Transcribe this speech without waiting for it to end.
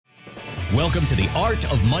Welcome to the Art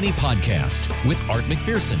of Money podcast with Art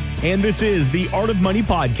McPherson. And this is the Art of Money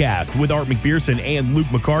podcast with Art McPherson and Luke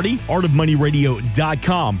McCarty,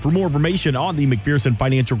 artofmoneyradio.com for more information on the McPherson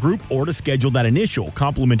Financial Group or to schedule that initial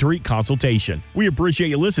complimentary consultation. We appreciate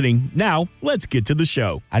you listening. Now, let's get to the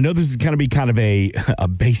show. I know this is going to be kind of a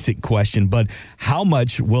basic question, but how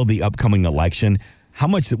much will the upcoming election, how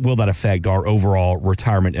much will that affect our overall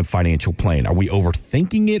retirement and financial plan? Are we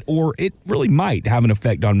overthinking it, or it really might have an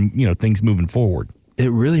effect on, things moving forward? It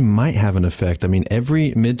really might have an effect. I mean,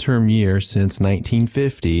 every midterm year since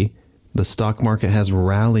 1950, the stock market has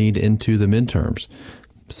rallied into the midterms.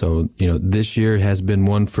 So, this year has been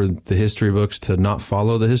one for the history books to not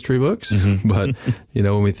follow the history books. Mm-hmm. But,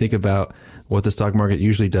 when we think about what the stock market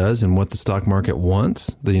usually does and what the stock market wants,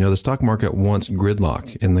 the stock market wants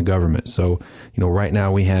gridlock in the government. So, right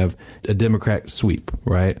now we have a Democrat sweep,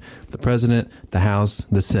 right? The president, the House,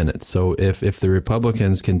 the Senate. So if the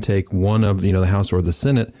Republicans can take one of, the House or the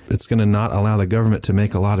Senate, it's going to not allow the government to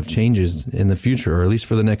make a lot of changes in the future, or at least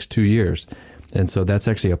for the next 2 years. And so that's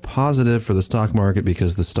actually a positive for the stock market,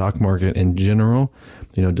 because the stock market in general,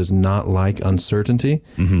 does not like uncertainty.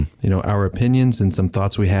 Mm-hmm. Our opinions and some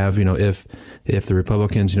thoughts we have, if the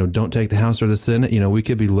Republicans, don't take the House or the Senate, we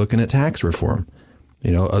could be looking at tax reform,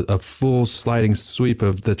 a full sliding sweep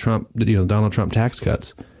of the Donald Trump tax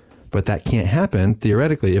cuts. But that can't happen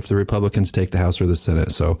theoretically if the Republicans take the House or the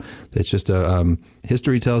Senate. So it's just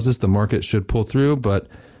history tells us the market should pull through, but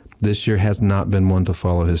this year has not been one to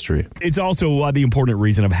follow history. It's also the important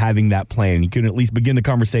reason of having that plan. You can at least begin the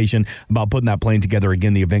conversation about putting that plan together.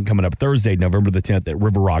 Again, the event coming up Thursday, November the 10th at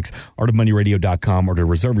River Rocks, artofmoneyradio.com, or to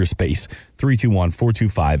reserve your space,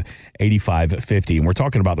 321-425-8550. And we're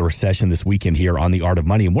talking about the recession this weekend here on the Art of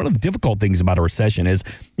Money. And one of the difficult things about a recession is,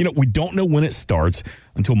 we don't know when it starts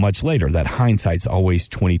until much later. That hindsight's always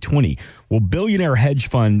 2020. Well, billionaire hedge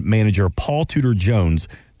fund manager Paul Tudor Jones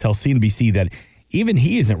tells CNBC that even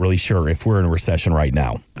he isn't really sure if we're in a recession right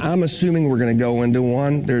now. I'm assuming we're going to go into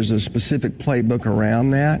one. There's a specific playbook around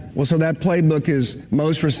that. Well, so that playbook is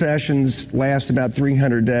most recessions last about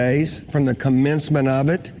 300 days. From the commencement of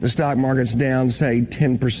it, the stock market's down, say,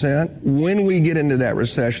 10%. When we get into that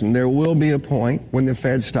recession, there will be a point when the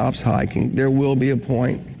Fed stops hiking. There will be a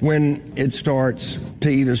point when it starts to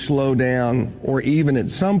either slow down or even at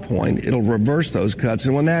some point it'll reverse those cuts.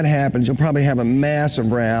 And when that happens, you'll probably have a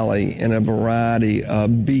massive rally in a variety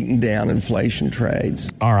of beaten down inflation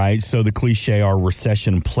trades. All right, so the cliche, our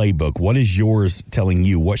recession playbook. What is yours telling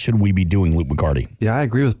you? What should we be doing, Luke McCarty? Yeah, I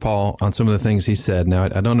agree with Paul on some of the things he said. Now,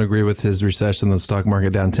 I don't agree with his recession, the stock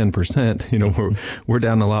market down 10%. We're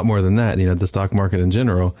down a lot more than that, the stock market in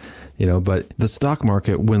general. But the stock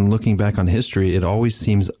market, when looking back on history, it always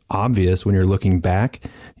seems obvious when you're looking back,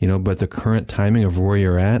 but the current timing of where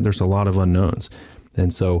you're at, there's a lot of unknowns.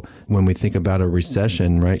 And so when we think about a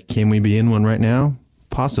recession, right, can we be in one right now?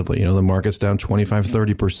 Possibly. The market's down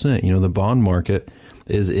 25-30%. The bond market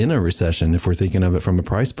is in a recession if we're thinking of it from a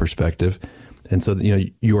price perspective. And so,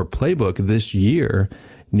 your playbook this year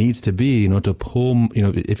needs to be, to pull,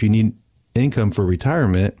 if you need income for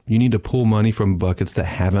retirement, you need to pull money from buckets that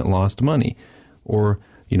haven't lost money, or,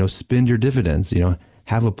 spend your dividends,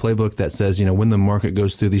 have a playbook that says, when the market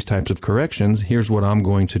goes through these types of corrections, here's what I'm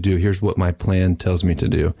going to do. Here's what my plan tells me to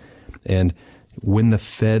do. And when the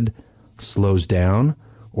Fed slows down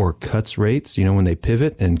or cuts rates, when they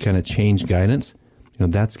pivot and kind of change guidance,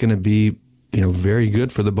 that's going to be, very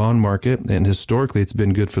good for the bond market. And historically, it's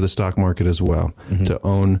been good for the stock market as well, mm-hmm. to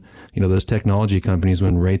own, those technology companies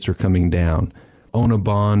when rates are coming down. Own a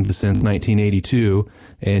bond since 1982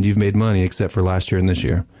 and you've made money except for last year and this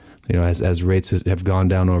year. As rates have gone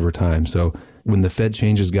down over time. So when the Fed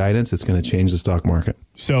changes guidance, it's going to change the stock market.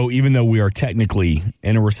 So even though we are technically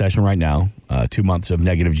in a recession right now, 2 months of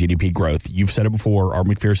negative GDP growth, you've said it before, Art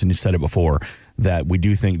McPherson, you've said it before, that we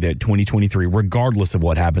do think that 2023, regardless of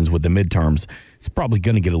what happens with the midterms, it's probably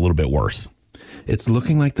going to get a little bit worse. It's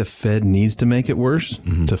looking like the Fed needs to make it worse,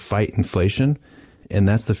 mm-hmm. to fight inflation. And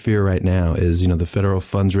that's the fear right now is, the federal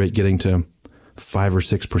funds rate getting to 5 or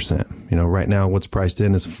 6%. Right now what's priced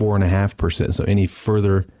in is 4.5%. So any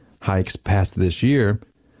further hikes past this year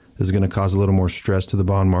is going to cause a little more stress to the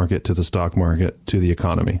bond market, to the stock market, to the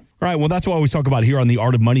economy. All right. Well, that's why we always talk about here on The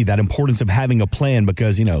Art of Money, that importance of having a plan,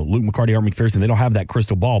 because, Luke McCarty, Art McPherson, they don't have that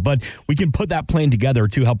crystal ball, but we can put that plan together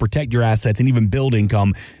to help protect your assets and even build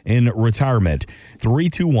income in retirement.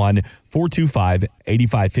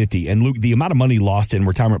 321-425-8550. And Luke, the amount of money lost in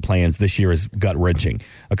retirement plans this year is gut-wrenching.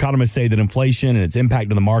 Economists say that inflation and its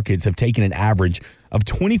impact on the markets have taken an average of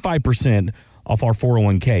 25% off our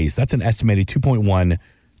 401ks. That's an estimated $2.1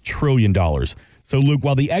 trillion. So, Luke,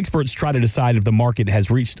 while the experts try to decide if the market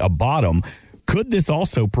has reached a bottom, could this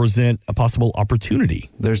also present a possible opportunity?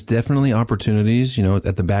 There's definitely opportunities,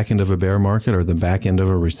 at the back end of a bear market or the back end of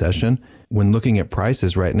a recession. When looking at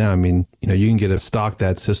prices right now, you can get a stock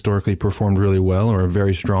that's historically performed really well or a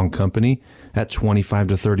very strong company at 25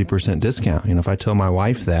 to 30% discount. If I tell my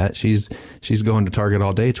wife that, she's going to Target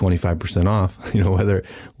all day, 25% off,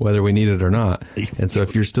 whether we need it or not. And so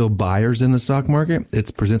if you're still buyers in the stock market,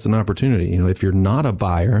 it presents an opportunity. If you're not a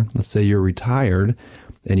buyer, let's say you're retired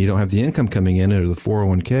and you don't have the income coming in or the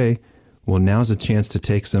 401k, well, now's a chance to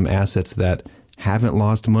take some assets that haven't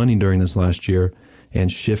lost money during this last year and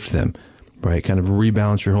shift them, right? Kind of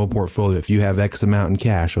rebalance your whole portfolio. If you have X amount in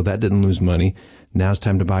cash, well, that didn't lose money. Now it's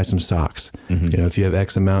time to buy some stocks. Mm-hmm. If you have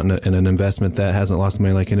X amount in an investment that hasn't lost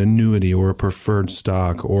money, like an annuity or a preferred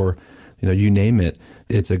stock or, you name it,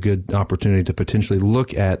 it's a good opportunity to potentially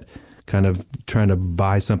look at kind of trying to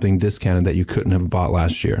buy something discounted that you couldn't have bought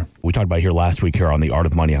last year. We talked about here last week here on The Art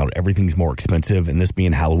of Money how everything's more expensive, and this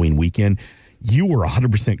being Halloween weekend, you were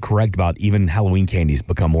 100% correct about even Halloween candies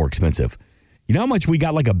become more expensive. You know how much we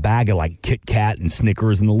got like a bag of like Kit Kat and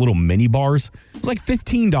Snickers and the little mini bars? It was like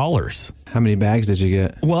 $15. How many bags did you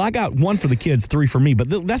get? Well, I got one for the kids, 3 for me, but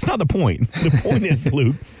that's not the point. The point is,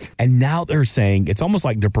 Luke, and now they're saying it's almost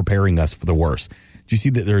like they're preparing us for the worst. Do you see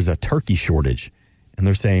that there's a turkey shortage? And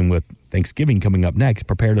they're saying with Thanksgiving coming up next,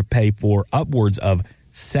 prepare to pay for upwards of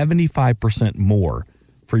 75% more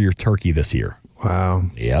for your turkey this year. Wow.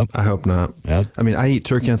 Yep. I hope not. Yep. I eat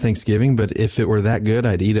turkey on Thanksgiving, but if it were that good,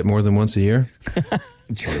 I'd eat it more than once a year.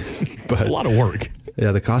 True. But a lot of work.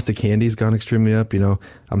 Yeah, the cost of candy's gone extremely up.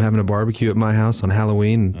 I'm having a barbecue at my house on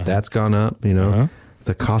Halloween. Uh-huh. That's gone up, Uh-huh.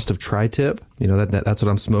 The cost of tri-tip, that's what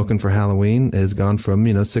I'm smoking for Halloween, has gone from,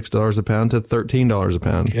 $6 a pound to $13 a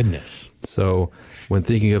pound. Goodness. So when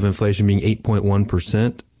thinking of inflation being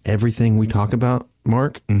 8.1%, everything we talk about,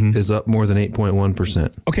 Mark, is up more than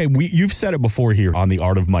 8.1%. Okay, you've said it before here on The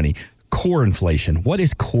Art of Money. Core inflation. What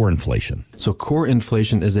is core inflation? So core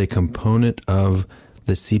inflation is a component of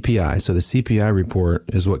the CPI. So the CPI report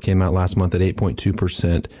is what came out last month at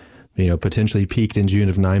 8.2%, potentially peaked in June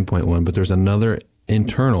of 9.1%. But there's another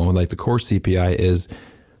internal, like the core CPI is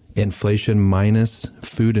inflation minus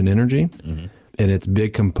food and energy. Mm-hmm. And its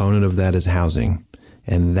big component of that is housing.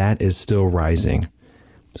 And that is still rising.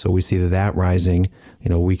 So we see that rising.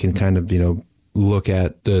 We can kind of, look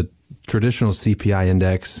at the traditional CPI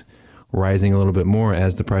index rising a little bit more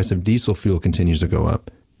as the price of diesel fuel continues to go up.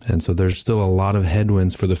 And so there's still a lot of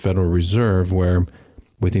headwinds for the Federal Reserve where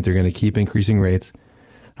we think they're going to keep increasing rates.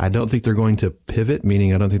 I don't think they're going to pivot,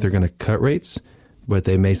 meaning I don't think they're going to cut rates, but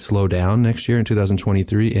they may slow down next year in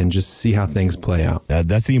 2023 and just see how things play out.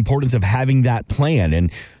 That's the importance of having that plan. And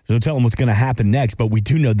so tell them what's going to happen next, but we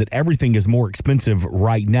do know that everything is more expensive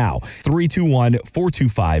right now.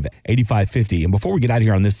 321-425-8550. And before we get out of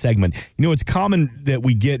here on this segment, it's common that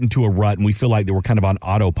we get into a rut and we feel like that we're kind of on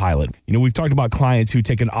autopilot. We've talked about clients who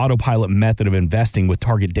take an autopilot method of investing with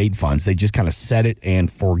target date funds. They just kind of set it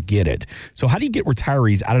and forget it. So how do you get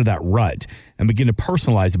retirees out of that rut and begin to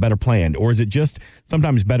personalize a better plan? Or is it just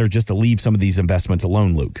sometimes better just to leave some of these investments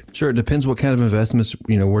alone, Luke? Sure. It depends what kind of investments,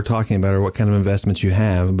 we're talking about or what kind of investments you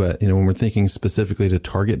have. But, when we're thinking specifically to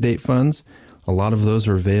target date funds, a lot of those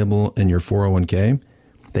are available in your 401k.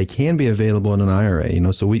 They can be available in an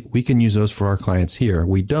IRA, so we can use those for our clients here.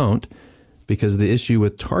 We don't, because the issue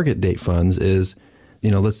with target date funds is,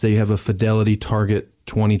 let's say you have a Fidelity Target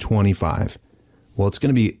 2025. Well, it's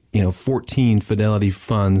going to be, 14 Fidelity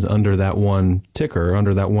funds under that one ticker,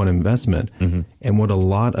 under that one investment. Mm-hmm. And what a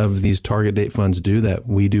lot of these target date funds do that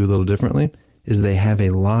we do a little differently is they have a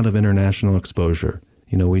lot of international exposure.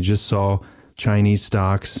 We just saw Chinese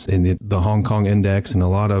stocks in the Hong Kong index, and a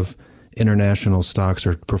lot of international stocks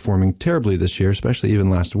are performing terribly this year, especially even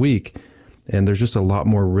last week. And there's just a lot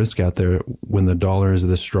more risk out there when the dollar is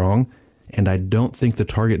this strong. And I don't think the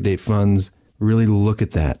target date funds really look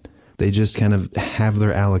at that. They just kind of have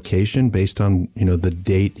their allocation based on, the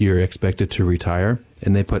date you're expected to retire.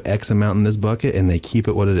 And they put X amount in this bucket and they keep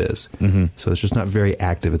it what it is. Mm-hmm. So it's just not very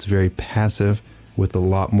active. It's very passive with a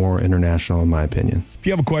lot more international, in my opinion. If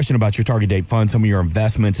you have a question about your target date fund, some of your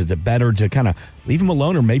investments, is it better to kind of leave them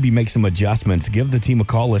alone or maybe make some adjustments? Give the team a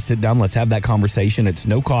call. Let's sit down. Let's have that conversation. It's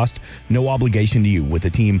no cost, no obligation to you with the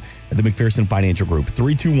team at the McPherson Financial Group.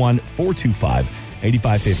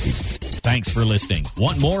 321-425-8550. Thanks for listening.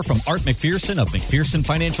 Want more from Art McPherson of McPherson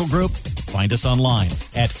Financial Group? Find us online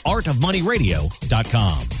at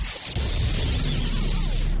artofmoneyradio.com.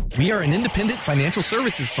 We are an independent financial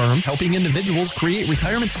services firm helping individuals create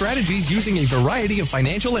retirement strategies using a variety of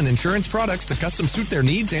financial and insurance products to custom suit their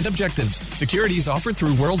needs and objectives. Securities offered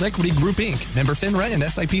through World Equity Group, Inc., member FINRA and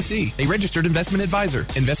SIPC, a registered investment advisor.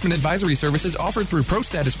 Investment advisory services offered through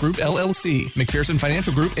ProStatus Group, LLC. McPherson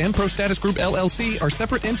Financial Group and ProStatus Group, LLC are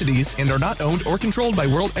separate entities and are not owned or controlled by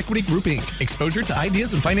World Equity Group, Inc. Exposure to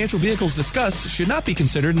ideas and financial vehicles discussed should not be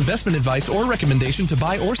considered investment advice or recommendation to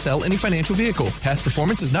buy or sell any financial vehicle. Past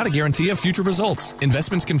performance is not a guarantee of future results.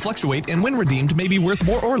 Investments can fluctuate and when redeemed may be worth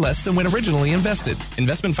more or less than when originally invested.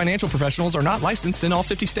 Investment financial professionals are not licensed in all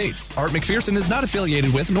 50 states. Art McPherson is not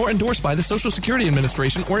affiliated with nor endorsed by the Social Security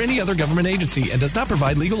Administration or any other government agency and does not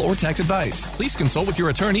provide legal or tax advice. Please consult with your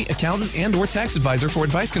attorney, accountant, and or tax advisor for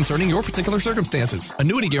advice concerning your particular circumstances.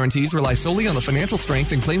 Annuity guarantees rely solely on the financial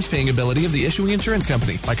strength and claims paying ability of the issuing insurance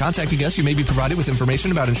company. By contacting us, you may be provided with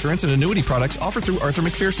information about insurance and annuity products offered through Arthur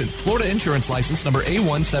McPherson, Florida Insurance License number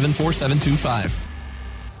A174725.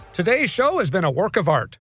 Today's show has been a work of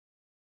art.